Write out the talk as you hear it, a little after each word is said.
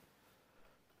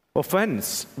Well,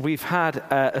 friends, we've had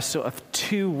a sort of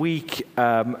 2-week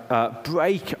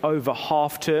break over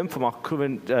half term from our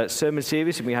current sermon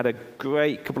series, and we had a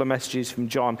great couple of messages from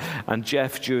John and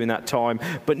Jeff during that time.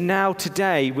 But now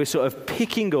today we're sort of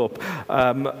picking up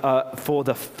for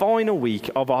the final week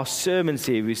of our sermon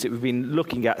series that we've been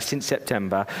looking at since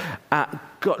September,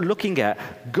 looking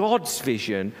at God's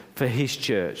vision for his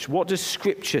church. What does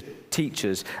Scripture teach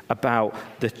us about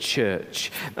the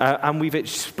church? And we've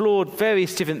explored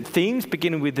various different themes,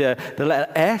 beginning with the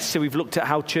letter S. So we've looked at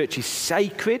how church is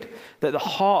sacred, that the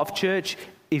heart of church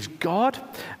is God,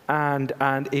 and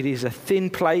it is a thin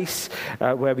place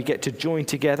where we get to join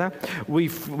together.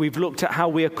 We've looked at how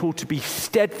we are called to be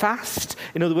steadfast,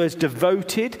 in other words,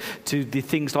 devoted to the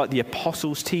things like the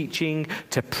apostles' teaching,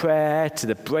 to prayer, to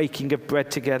the breaking of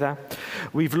bread together.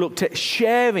 We've looked at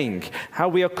sharing, how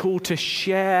we are called to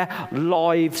share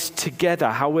lives together,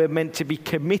 how we're meant to be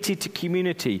committed to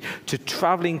community, to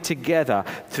traveling together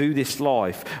through this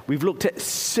life. We've looked at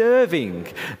serving,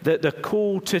 the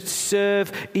call to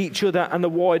serve each other and the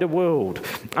wider world.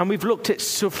 And we've looked at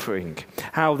suffering,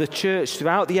 how the church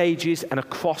throughout the ages and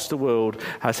across the world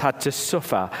has had to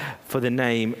suffer for the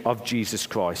name of Jesus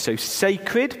Christ. So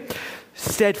sacred,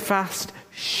 steadfast,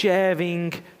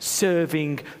 sharing,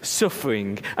 serving,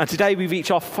 suffering. And today we reach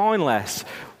our final S,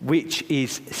 which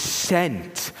is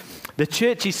sent. The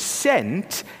church is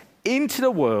sent into the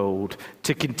world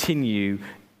to continue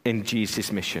in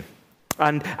Jesus' mission.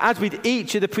 And as with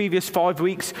each of the previous 5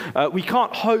 weeks, we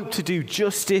can't hope to do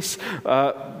justice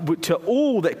to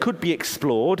all that could be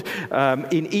explored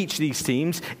in each of these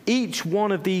themes. Each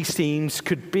one of these themes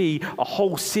could be a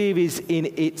whole series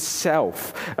in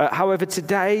itself. However,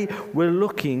 today we're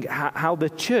looking at how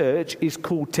the church is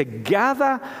called to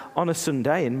gather on a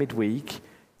Sunday in midweek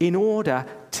in order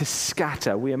to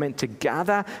scatter. We are meant to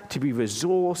gather, to be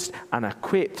resourced and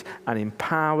equipped and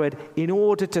empowered in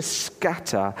order to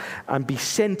scatter and be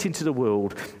sent into the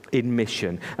world in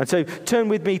mission. And so turn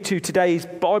with me to today's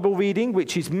Bible reading,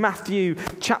 which is Matthew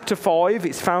chapter 5.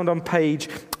 It's found on page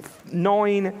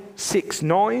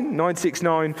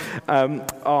 969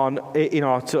 in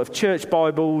our sort of church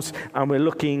Bibles, and we're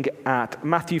looking at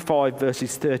Matthew 5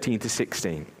 verses 13 to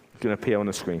 16. It's going to appear on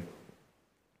the screen.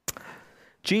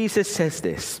 Jesus says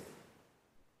this: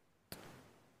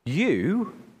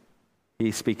 you,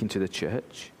 he's speaking to the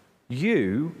church,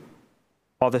 you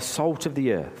are the salt of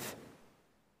the earth.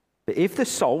 But if the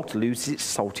salt loses its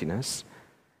saltiness,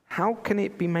 how can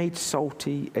it be made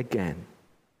salty again?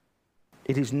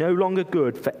 It is no longer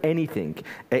good for anything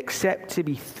except to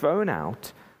be thrown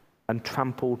out and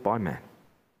trampled by men.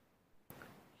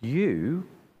 You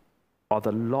are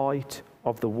the light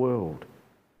of the world.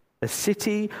 A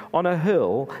city on a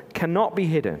hill cannot be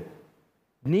hidden.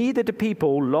 Neither do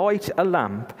people light a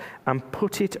lamp and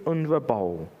put it under a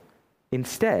bowl.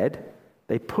 Instead,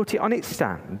 they put it on its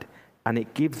stand, and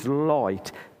it gives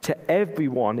light to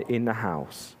everyone in the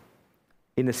house.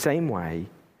 In the same way,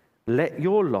 let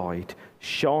your light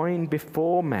shine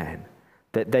before men,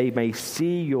 that they may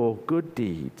see your good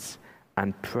deeds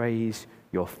and praise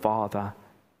your Father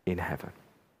in heaven.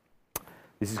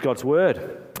 This is God's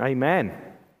word. Amen.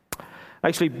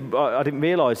 Actually, I didn't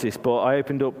realize this, but I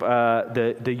opened up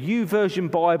the YouVersion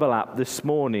Bible app this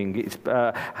morning. It's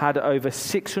had over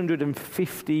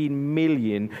 615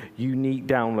 million unique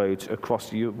downloads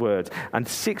across the words. And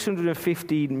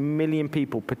 615 million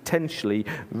people potentially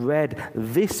read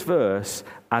this verse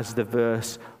as the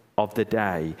verse of the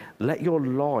day. Let your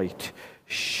light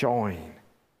shine.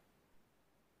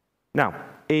 Now,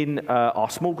 in our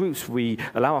small groups, we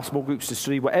allow our small groups to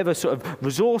study whatever sort of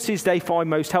resources they find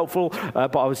most helpful.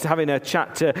 But I was having a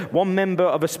chat to one member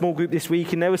of a small group this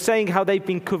week, and they were saying how they've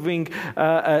been covering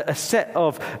a set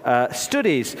of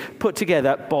studies put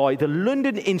together by the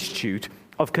London Institute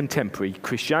of Contemporary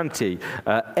Christianity,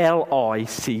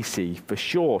 LICC for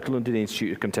short, London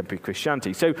Institute of Contemporary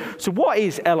Christianity. So what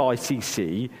is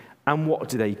LICC, and what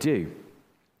do they do?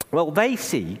 Well, they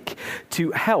seek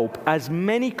to help as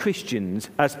many Christians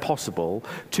as possible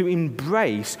to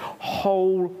embrace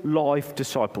whole life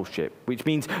discipleship, which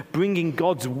means bringing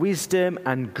God's wisdom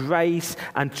and grace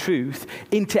and truth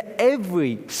into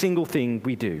every single thing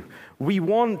we do. We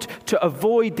want to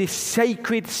avoid this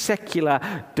sacred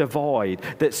secular divide,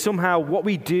 that somehow what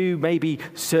we do, maybe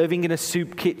serving in a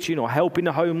soup kitchen or helping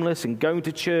the homeless and going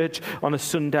to church on a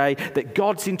Sunday, that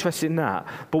God's interested in that.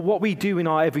 But what we do in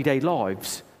our everyday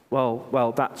lives,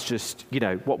 well, that's just,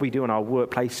 what we do in our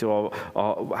workplace or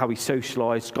how we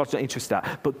socialize. God's not interested in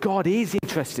that. But God is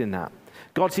interested in that.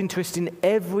 God's interested in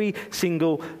every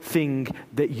single thing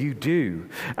that you do.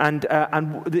 And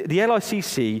the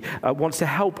LICC wants to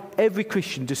help every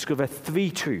Christian discover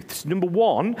three truths. Number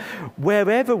one,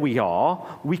 wherever we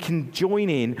are, we can join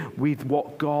in with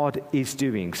what God is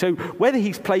doing. So whether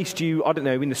he's placed you, I don't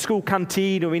know, in the school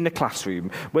canteen or in the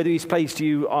classroom, whether he's placed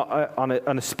you on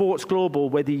a sports club or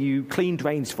whether you clean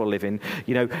drains for a living,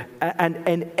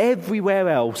 and everywhere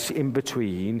else in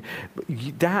between,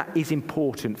 that is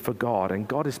important for God, and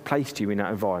God has placed you in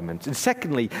that environment. And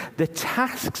secondly, the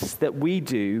tasks that we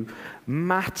do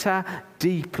matter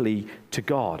deeply to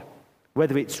God.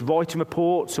 Whether it's writing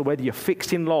reports or whether you're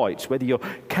fixing lights, whether you're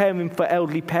caring for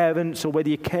elderly parents or whether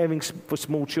you're caring for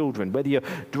small children, whether you're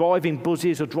driving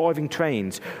buses or driving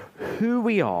trains, who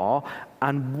we are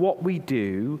and what we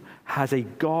do has a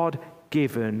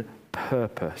God-given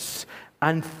purpose.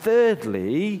 And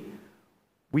thirdly,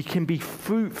 we can be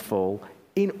fruitful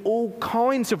in all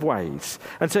kinds of ways.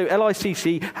 And so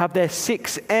LICC have their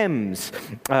 6 M's.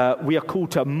 We are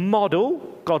called to model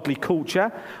godly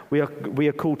culture. We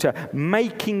are called to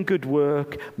making good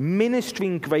work,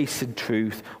 ministering grace and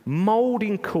truth,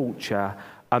 molding culture,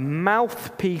 a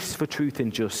mouthpiece for truth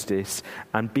and justice,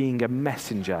 and being a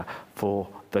messenger for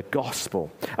the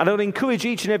gospel. And I'll encourage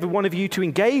each and every one of you to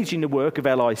engage in the work of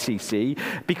LICC,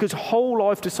 because whole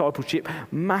life discipleship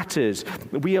matters.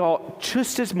 We are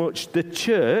just as much the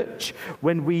church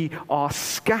when we are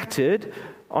scattered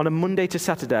on a Monday to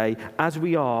Saturday as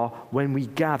we are when we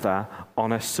gather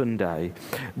on a Sunday.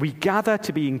 We gather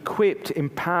to be equipped,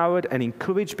 empowered, and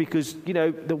encouraged because,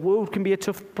 the world can be a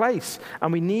tough place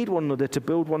and we need one another to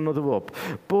build one another up.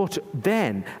 But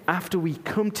then, after we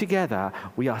come together,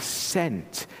 we are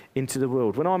sent into the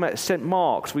world. When I'm at St.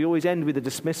 Mark's, we always end with a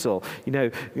dismissal.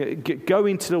 Go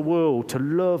into the world to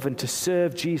love and to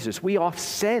serve Jesus. We are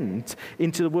sent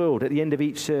into the world at the end of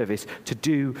each service to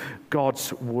do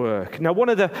God's work. Now, one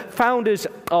of the founders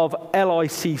of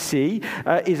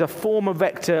LICC is a former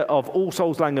rector of All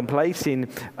Souls Langham Place in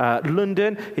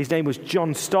London. His name was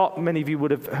John Stott. Many of you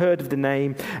would have heard of the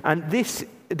name. And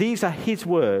these are his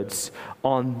words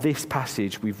on this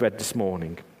passage we've read this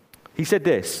morning. He said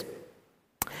this: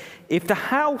 if the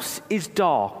house is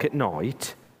dark at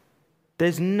night,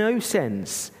 there's no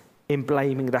sense in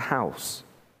blaming the house.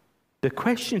 The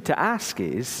question to ask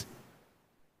is,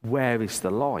 where is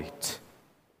the light?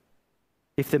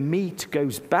 If the meat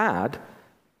goes bad,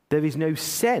 there is no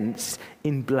sense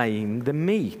in blaming the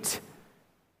meat.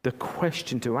 The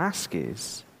question to ask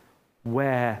is,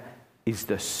 where is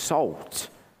the salt?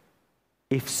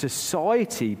 If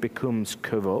society becomes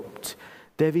corrupt,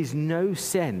 there is no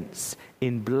sense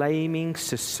in blaming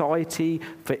society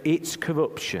for its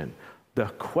corruption. The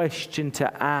question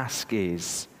to ask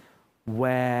is,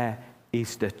 where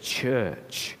is the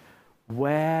church?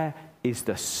 Where is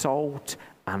the salt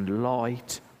and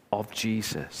light of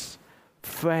Jesus?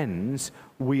 Friends,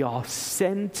 we are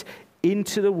sent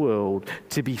into the world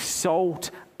to be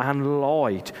salt and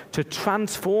light, to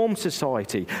transform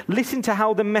society. Listen to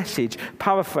how the Message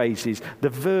paraphrases the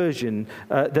verses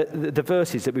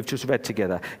that we've just read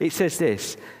together. It says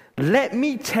this: let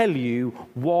me tell you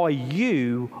why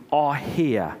you are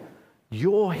here.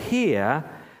 You're here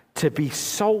to be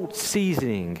salt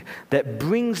seasoning that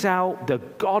brings out the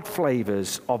God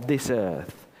flavors of this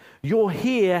earth. You're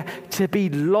here to be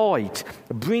light,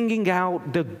 bringing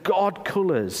out the God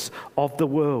colors of the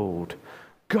world.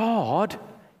 God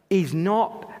is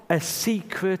not a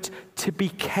secret to be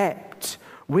kept.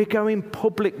 We're going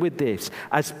public with this,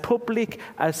 as public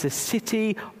as the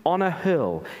city on a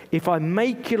hill. If I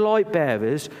make you light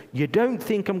bearers, you don't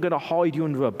think I'm going to hide you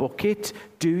under a bucket,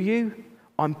 do you?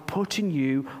 I'm putting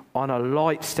you on a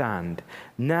light stand.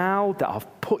 Now that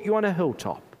I've put you on a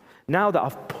hilltop, now that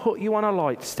I've put you on a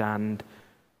light stand,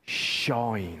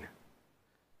 shine.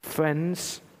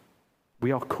 Friends,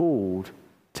 we are called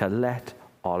to let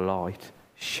our light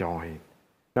shine.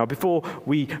 Now, before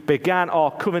we began our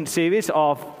current series,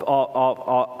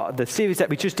 the series that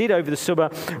we just did over the summer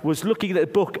was looking at the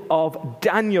book of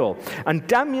Daniel. And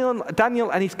Daniel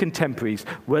and his contemporaries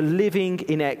were living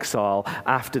in exile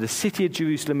after the city of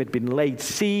Jerusalem had been laid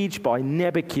siege by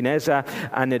Nebuchadnezzar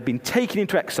and had been taken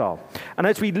into exile. And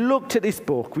as we looked at this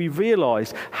book, we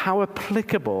realized how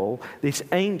applicable this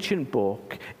ancient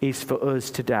book is for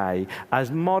us today as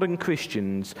modern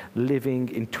Christians living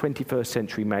in 21st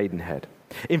century Maidenhead.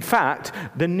 In fact,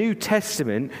 the New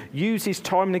Testament uses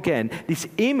time and again this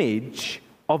image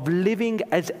of living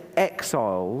as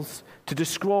exiles to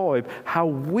describe how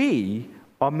we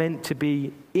are meant to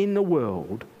be in the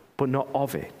world, but not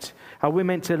of it. How we're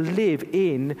meant to live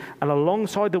in and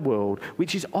alongside the world,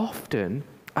 which is often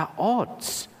at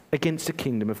odds against the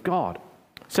kingdom of God.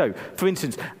 So, for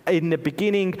instance, in the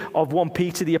beginning of 1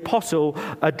 Peter, the apostle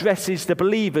addresses the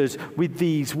believers with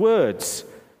these words.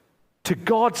 To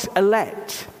God's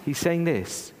elect, he's saying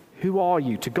this. Who are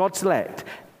you? To God's elect,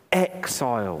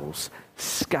 exiles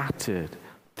scattered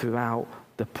throughout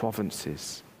the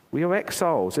provinces. We are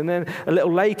exiles. And then a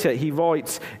little later, he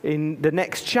writes in the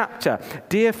next chapter,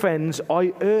 Dear friends,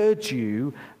 I urge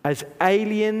you as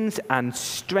aliens and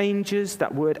strangers,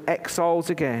 that word exiles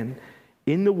again,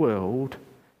 in the world,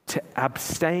 to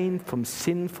abstain from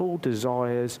sinful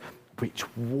desires which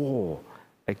war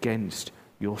against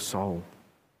your soul.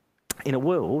 In a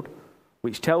world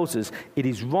which tells us it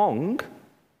is wrong,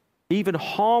 even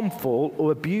harmful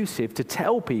or abusive, to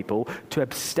tell people to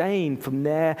abstain from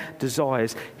their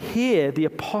desires, here the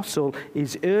apostle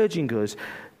is urging us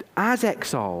as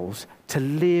exiles to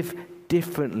live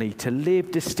differently, to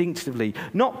live distinctively,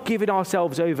 not giving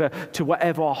ourselves over to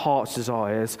whatever our heart's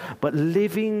desires, but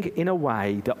living in a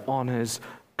way that honors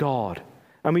God.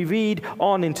 And we read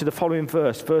on into the following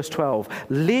verse 12,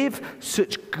 live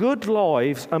such good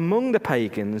lives among the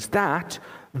pagans that,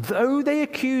 though they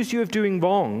accuse you of doing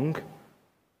wrong,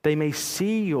 they may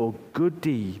see your good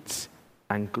deeds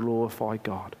and glorify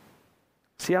God.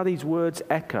 See how these words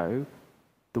echo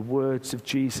the words of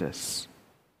Jesus.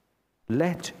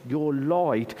 Let your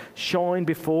light shine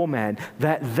before men,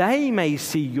 that they may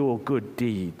see your good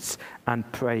deeds and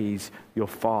praise your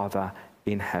Father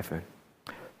in heaven.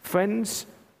 Friends,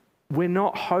 we're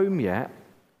not home yet,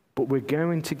 but we're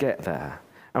going to get there.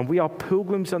 And we are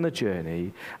pilgrims on the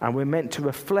journey, and we're meant to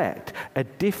reflect a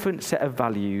different set of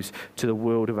values to the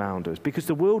world around us. Because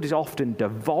the world is often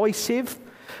divisive,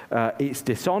 it's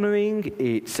dishonoring,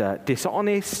 it's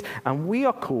dishonest, and we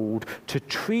are called to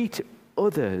treat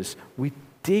others with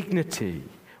dignity.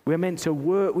 We're meant to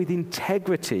work with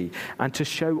integrity and to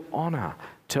show honor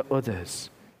to others.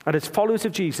 And as followers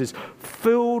of Jesus,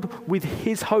 filled with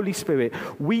his Holy Spirit,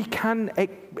 we can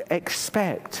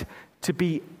expect to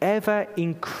be ever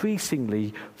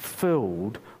increasingly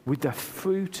filled with the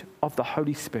fruit of the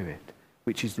Holy Spirit,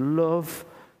 which is love,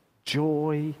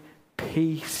 joy,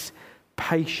 peace,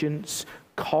 patience,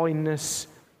 kindness,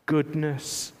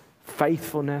 goodness,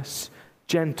 faithfulness,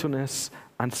 gentleness,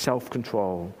 and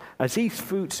self-control. As these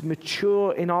fruits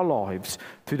mature in our lives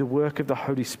through the work of the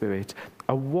Holy Spirit,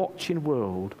 a watching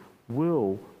world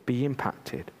will be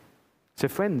impacted. So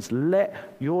friends,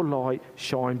 let your light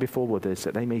shine before others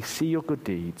that they may see your good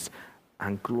deeds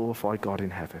and glorify God in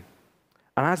heaven.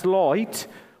 And as light,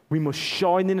 we must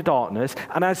shine in the darkness.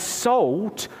 And as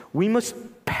salt, we must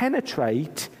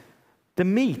penetrate the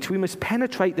meat. We must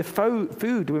penetrate the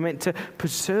food we're meant to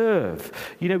preserve.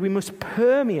 We must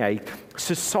permeate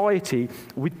society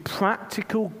with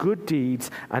practical good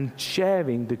deeds and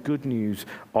sharing the good news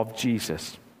of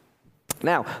Jesus.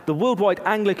 Now, the Worldwide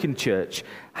Anglican Church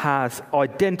has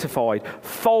identified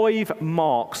 5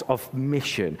 marks of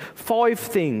mission, 5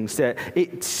 things that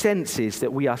it senses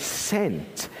that we are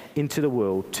sent into the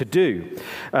world to do.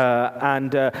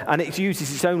 And it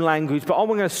uses its own language, but I'm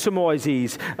going to summarize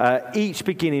these, each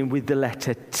beginning with the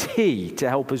letter T to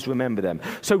help us remember them.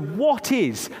 So what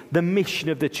is the mission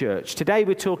of the church? Today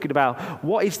we're talking about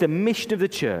what is the mission of the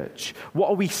church? What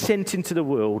are we sent into the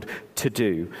world to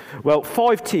do? Well,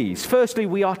 5 T's. Firstly,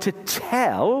 we are to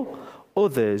tell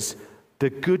others the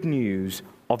good news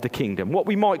of the kingdom, what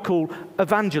we might call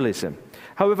evangelism.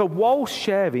 However, whilst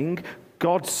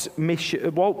God's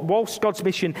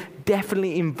mission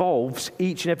definitely involves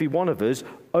each and every one of us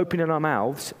opening our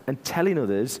mouths and telling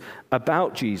others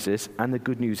about Jesus and the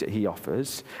good news that he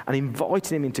offers and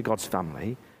inviting them into God's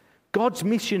family, God's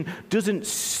mission doesn't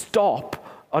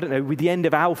stop, with the end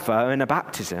of Alpha and a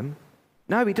baptism.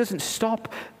 No, it doesn't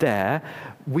stop there.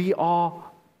 We are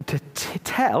to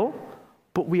tell,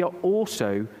 but we are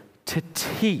also to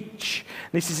teach.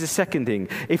 This is the second thing.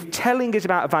 If telling is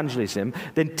about evangelism,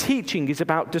 then teaching is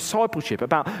about discipleship,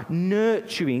 about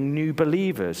nurturing new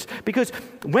believers. Because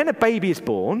when a baby is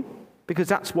born, because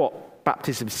that's what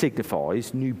baptism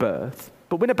signifies, new birth,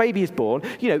 but when a baby is born,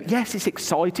 yes, it's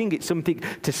exciting, it's something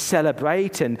to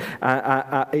celebrate, and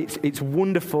it's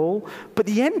wonderful, but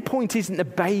the end point isn't the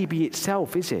baby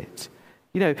itself, is it?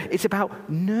 It's about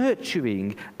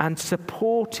nurturing and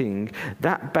supporting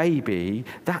that baby,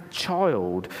 that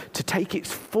child, to take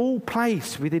its full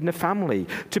place within the family,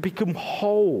 to become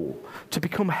whole, to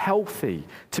become healthy,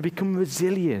 to become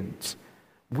resilient.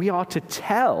 We are to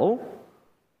tell,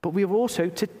 but we are also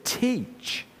to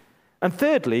teach. And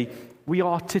thirdly, we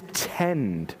are to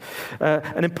tend.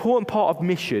 An important part of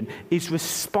mission is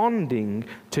responding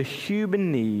to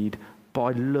human need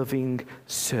by loving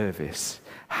service.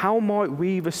 How might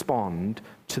we respond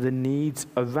to the needs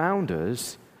around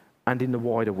us and in the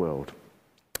wider world.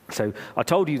 So I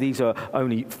told you these are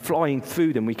only flying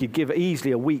through them. We could give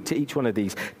easily a week to each one of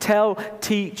these. Tell,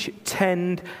 teach,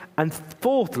 tend, and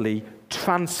fourthly,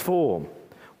 transform.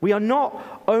 We are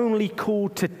not only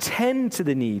called to tend to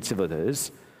the needs of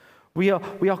others, we are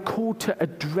called to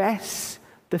address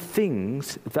the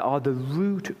things that are the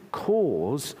root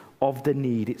cause of the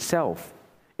need itself.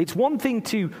 It's one thing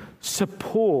to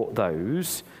support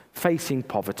those facing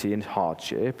poverty and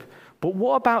hardship, but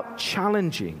what about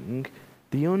challenging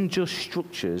the unjust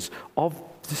structures of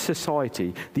the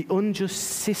society, the unjust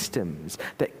systems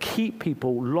that keep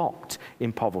people locked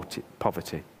in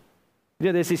poverty? You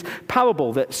know, there's this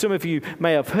parable that some of you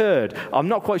may have heard. I'm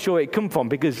not quite sure where it comes from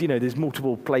because, there's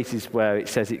multiple places where it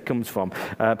says it comes from.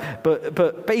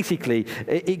 But basically,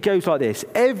 it goes like this.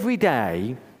 Every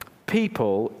day,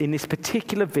 people in this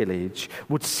particular village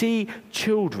would see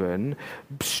children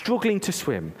struggling to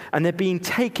swim, and they're being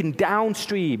taken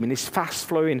downstream in this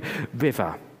fast-flowing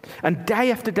river. And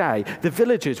day after day, the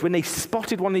villagers, when they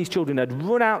spotted one of these children, had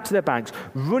run out to their banks,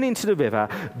 run into the river,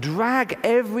 drag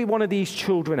every one of these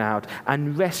children out,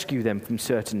 and rescue them from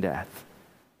certain death.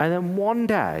 And then one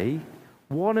day,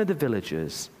 one of the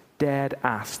villagers dared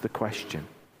ask the question,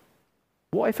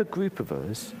 what if a group of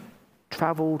us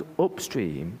traveled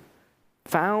upstream,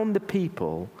 found the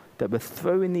people that were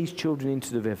throwing these children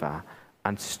into the river,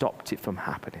 and stopped it from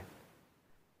happening?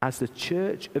 As the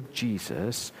Church of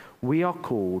Jesus, we are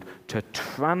called to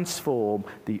transform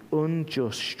the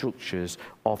unjust structures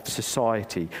of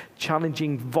society,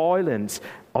 challenging violence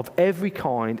of every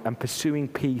kind and pursuing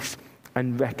peace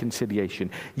and reconciliation.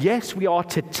 Yes, we are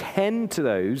to tend to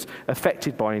those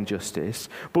affected by injustice,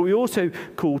 but we're also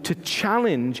called to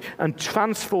challenge and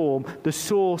transform the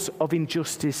source of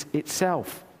injustice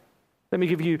itself. Let me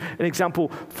give you an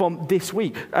example from this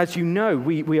week. As you know,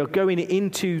 we are going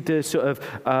into the sort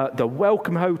of the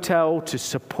Welcome Hotel to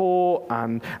support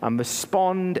and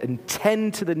respond and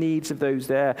tend to the needs of those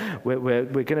there. We're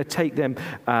going to take them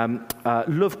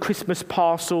Love Christmas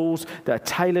parcels that are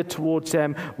tailored towards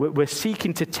them. We're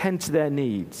seeking to tend to their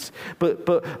needs. But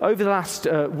over the last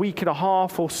week and a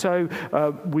half or so,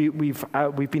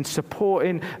 we've been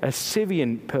supporting a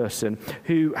Syrian person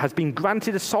who has been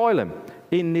granted asylum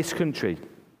in this country.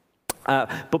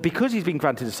 But because he's been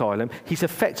granted asylum, he's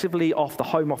effectively off the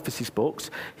Home Office's books.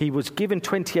 He was given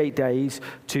 28 days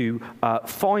to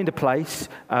find a place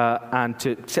and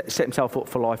to set himself up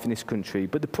for life in this country.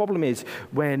 But the problem is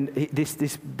when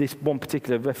this one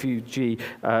particular refugee,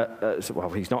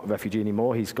 well, he's not a refugee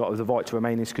anymore, he's got the right to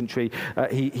remain in this country,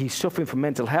 he's suffering from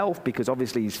mental health because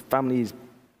obviously his family is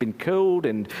been killed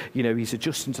and he's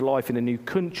adjusting to life in a new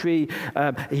country.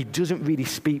 He doesn't really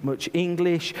speak much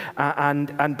English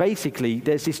and basically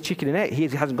there's this chicken and egg. He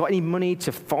hasn't got any money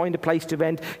to find a place to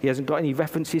rent. He hasn't got any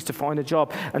references to find a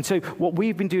job. And so what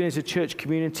we've been doing as a church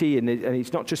community, and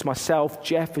it's not just myself,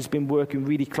 Jeff has been working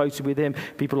really closely with him,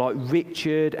 people like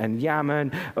Richard and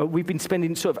Yaman. We've been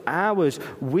spending sort of hours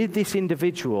with this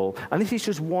individual, and this is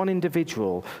just one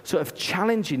individual, sort of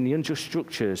challenging the unjust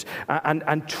structures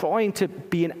and trying to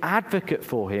be an advocate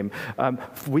for him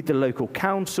with the local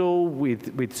council,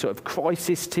 with sort of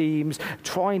crisis teams,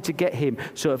 trying to get him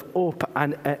sort of up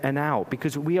and out,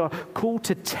 because we are called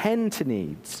to tend to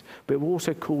needs, but we're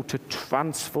also called to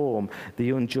transform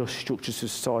the unjust structures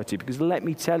of society. Because let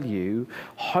me tell you,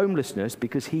 homelessness,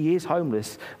 because he is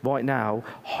homeless right now,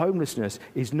 homelessness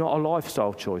is not a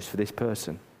lifestyle choice for this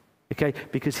person. Okay,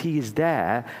 because he is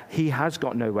there, he has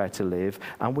got nowhere to live,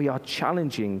 and we are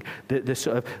challenging the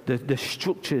sort of the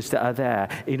structures that are there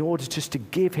in order just to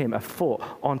give him a foot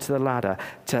onto the ladder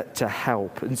to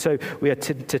help. And so we are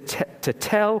to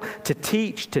tell, to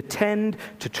teach, to tend,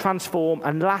 to transform,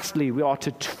 and lastly, we are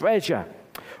to treasure.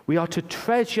 We are to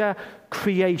treasure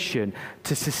creation,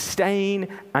 to sustain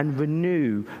and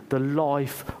renew the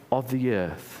life of the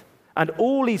earth. And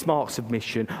all these marks of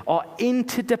mission are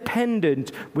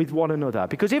interdependent with one another.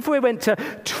 Because if we went to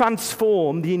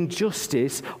transform the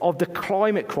injustice of the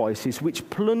climate crisis, which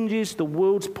plunges the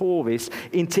world's poorest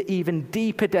into even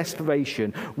deeper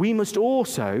desperation, we must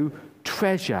also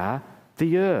treasure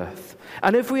the earth.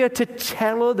 And if we are to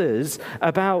tell others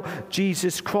about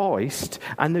Jesus Christ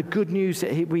and the good news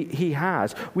that he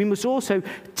has, we must also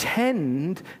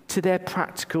tend to their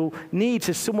practical needs.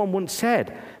 As someone once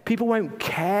said, people won't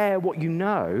care what you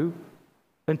know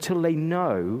until they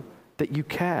know that you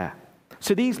care.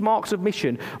 So these marks of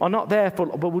mission are not there for,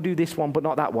 well, we'll do this one, but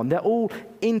not that one. They're all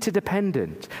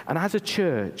interdependent. And as a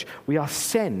church, we are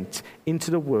sent into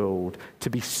the world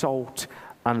to be salt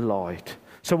and light.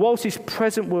 So whilst this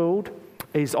present world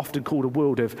is often called a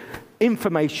world of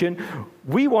information.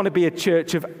 We want to be a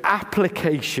church of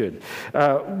application.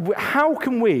 How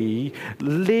can we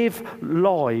live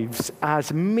lives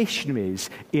as missionaries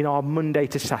in our Monday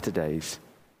to Saturdays?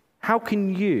 How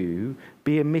can you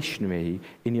be a missionary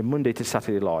in your Monday to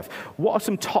Saturday life? What are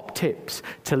some top tips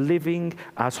to living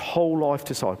as whole life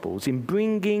disciples in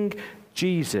bringing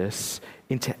Jesus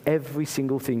into every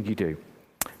single thing you do?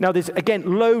 Now, there's,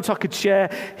 again, loads I could share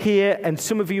here, and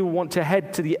some of you will want to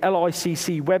head to the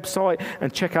LICC website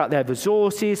and check out their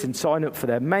resources and sign up for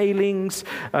their mailings.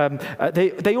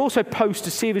 They also post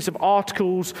a series of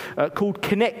articles called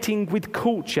Connecting with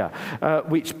Culture,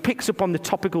 which picks up on the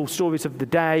topical stories of the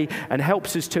day and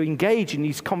helps us to engage in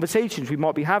these conversations we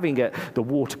might be having at the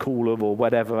water cooler or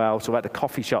whatever else, or at the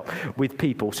coffee shop with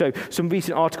people. So some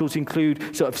recent articles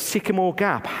include sort of Sycamore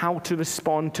Gap, How to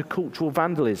Respond to Cultural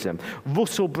Vandalism,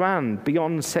 Russell Brand,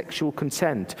 Beyond Sexual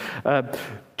Consent,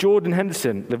 Jordan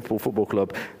Henderson, Liverpool Football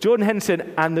Club, Jordan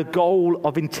Henderson and the Goal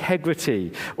of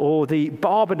Integrity, or the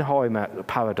Barbenheimer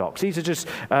Paradox. These are just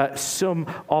some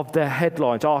of the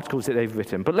headlines, articles that they've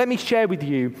written. But let me share with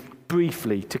you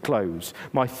briefly, to close,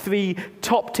 my 3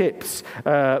 top tips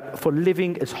for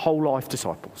living as whole life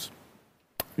disciples.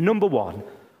 Number 1,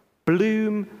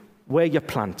 bloom where you're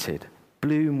planted.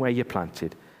 Bloom where you're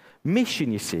planted.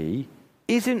 Mission, you see,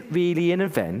 isn't really an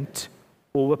event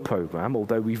or a program,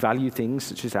 although we value things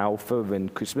such as Alpha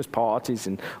and Christmas parties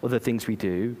and other things we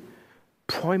do.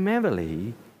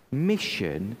 Primarily,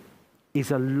 mission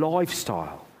is a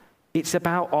lifestyle. It's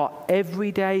about our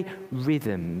everyday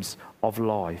rhythms of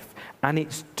life, and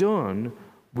it's done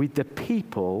with the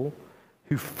people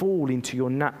who fall into your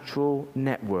natural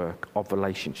network of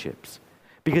relationships.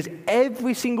 Because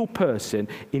every single person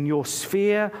in your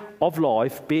sphere of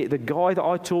life, be it the guy that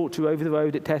I talk to over the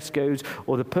road at Tesco's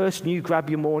or the person you grab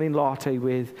your morning latte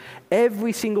with,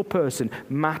 every single person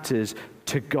matters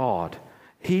to God.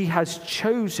 He has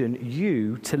chosen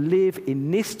you to live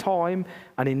in this time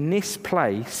and in this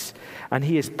place, and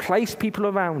he has placed people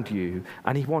around you,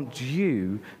 and he wants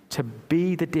you to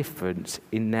be the difference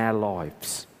in their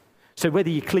lives. So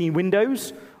whether you clean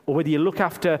windows, or whether you look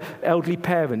after elderly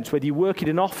parents, whether you work in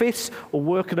an office or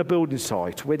work on a building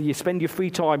site, whether you spend your free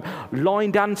time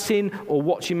line dancing or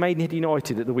watching Maidenhead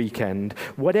United at the weekend,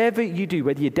 whatever you do,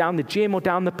 whether you're down the gym or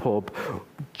down the pub,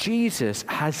 Jesus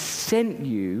has sent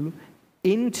you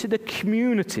into the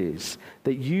communities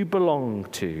that you belong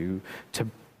to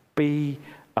be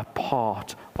a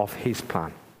part of his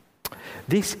plan.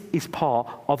 This is part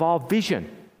of our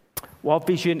vision. Our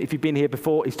vision, if you've been here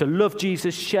before, is to love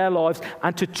Jesus, share lives,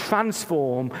 and to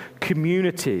transform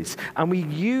communities. And we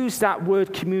use that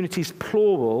word communities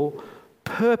plural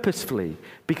purposefully,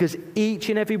 because each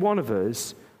and every one of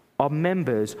us are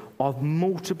members of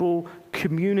multiple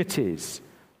communities,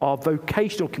 our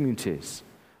vocational communities,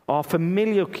 our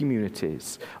familial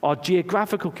communities, our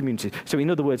geographical communities. So in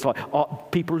other words, like our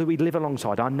people who we live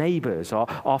alongside, our neighbours,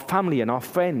 our family and our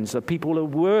friends, the people who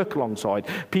work alongside,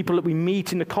 people that we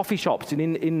meet in the coffee shops and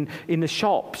in the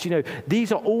shops. You know,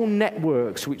 these are all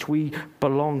networks which we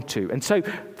belong to. And so,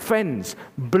 friends,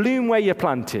 bloom where you're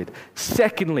planted.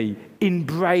 Secondly,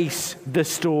 embrace the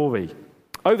story.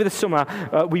 Over the summer,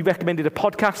 we recommended a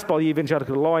podcast by the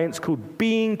Evangelical Alliance called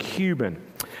Being Human.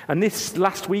 And this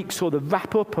last week saw the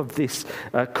wrap-up of this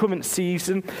current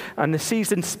season. And the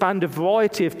season spanned a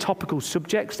variety of topical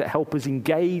subjects that help us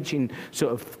engage in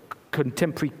sort of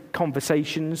contemporary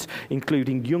conversations,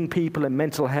 including young people and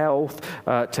mental health,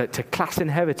 to class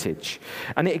and heritage.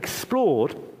 And it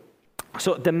explored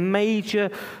sort of the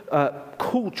major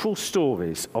cultural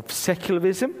stories of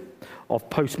secularism, of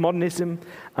postmodernism,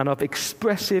 and of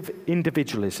expressive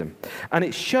individualism. And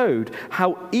it showed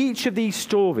how each of these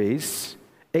stories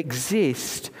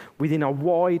exist within a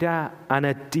wider and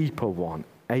a deeper one,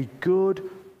 a good,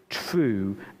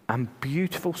 true, and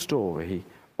beautiful story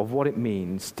of what it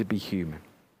means to be human.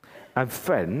 And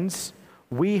friends,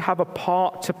 we have a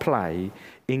part to play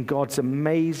in God's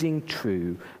amazing,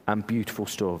 true, and beautiful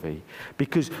story,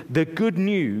 because the good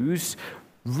news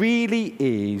really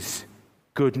is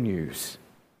good news.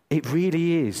 It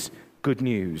really is good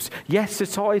news. Yes,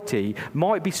 society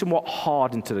might be somewhat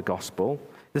hardened to the gospel.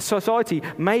 The society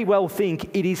may well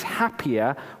think it is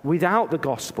happier without the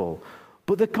gospel.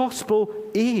 But the gospel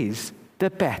is the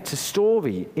better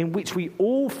story in which we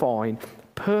all find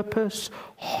purpose,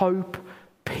 hope,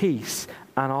 peace,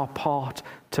 and our part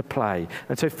to play.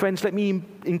 And so, friends, let me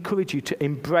encourage you to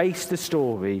embrace the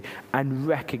story and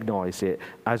recognize it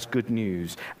as good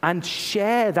news. And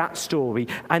share that story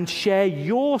and share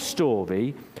your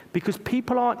story because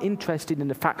people aren't interested in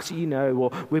the facts that you know,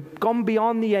 or we've gone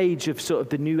beyond the age of sort of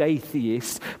the new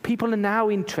atheists. People are now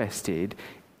interested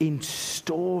in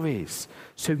stories.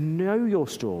 So know your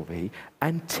story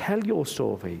and tell your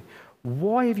story.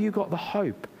 Why have you got the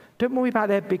hope? Don't worry about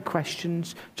their big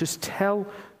questions. Just tell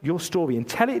your story and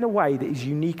tell it in a way that is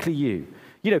uniquely you.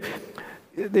 You know,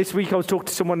 this week I was talking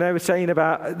to someone, they were saying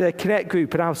about their Connect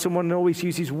group and how someone always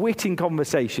uses wit in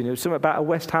conversation. It was something about a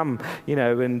West Ham,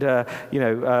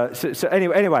 so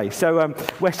anyway,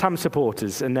 West Ham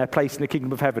supporters and their place in the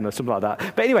kingdom of heaven or something like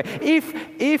that. But anyway,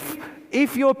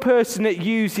 if you're a person that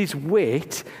uses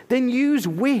wit, then use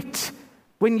wit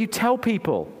when you tell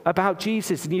people about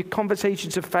Jesus and your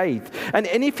conversations of faith. And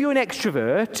if you're an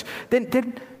extrovert,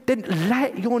 then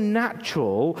let your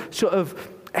natural sort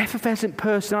of effervescent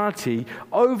personality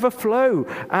overflow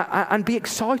and be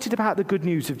excited about the good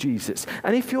news of Jesus.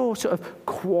 And if you're sort of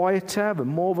quieter and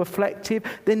more reflective,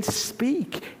 then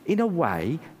speak in a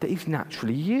way that is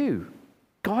naturally you.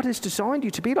 God has designed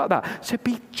you to be like that. So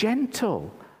be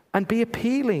gentle and be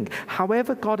appealing.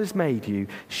 However God has made you,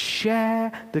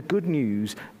 share the good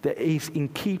news that is in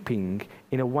keeping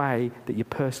in a way that your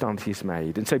personality is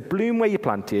made. And so bloom where you're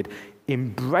planted,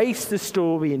 embrace the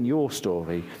story in your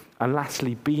story, and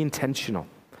lastly, be intentional.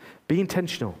 Be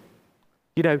intentional.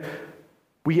 You know,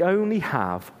 we only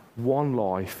have one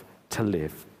life to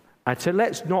live. And so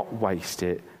let's not waste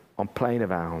it on playing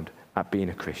around at being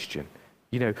a Christian.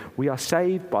 You know, we are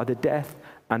saved by the death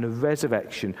and the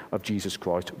resurrection of Jesus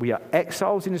Christ. We are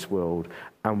exiles in this world,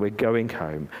 and we're going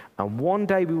home. And one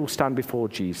day we will stand before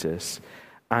Jesus,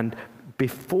 and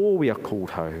before we are called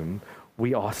home,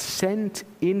 we are sent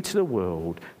into the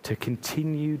world to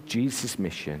continue Jesus'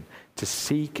 mission, to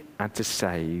seek and to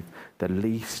save the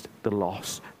least, the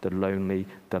lost, the lonely,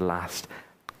 the last.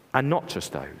 And not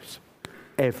just those,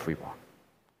 everyone.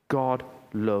 God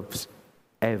loves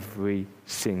every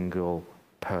single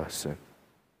person.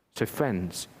 So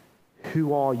friends,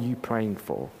 who are you praying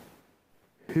for?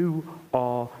 Who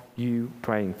are you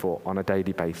praying for on a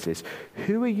daily basis?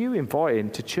 Who are you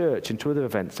inviting to church and to other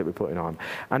events that we're putting on?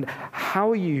 And how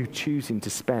are you choosing to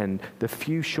spend the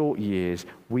few short years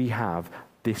we have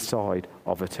this side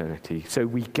of eternity? So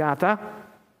we gather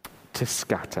to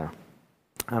scatter.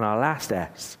 And our last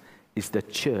S is the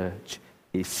church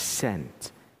is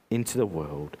sent into the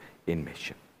world in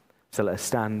mission. So let us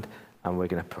stand and we're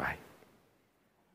going to pray.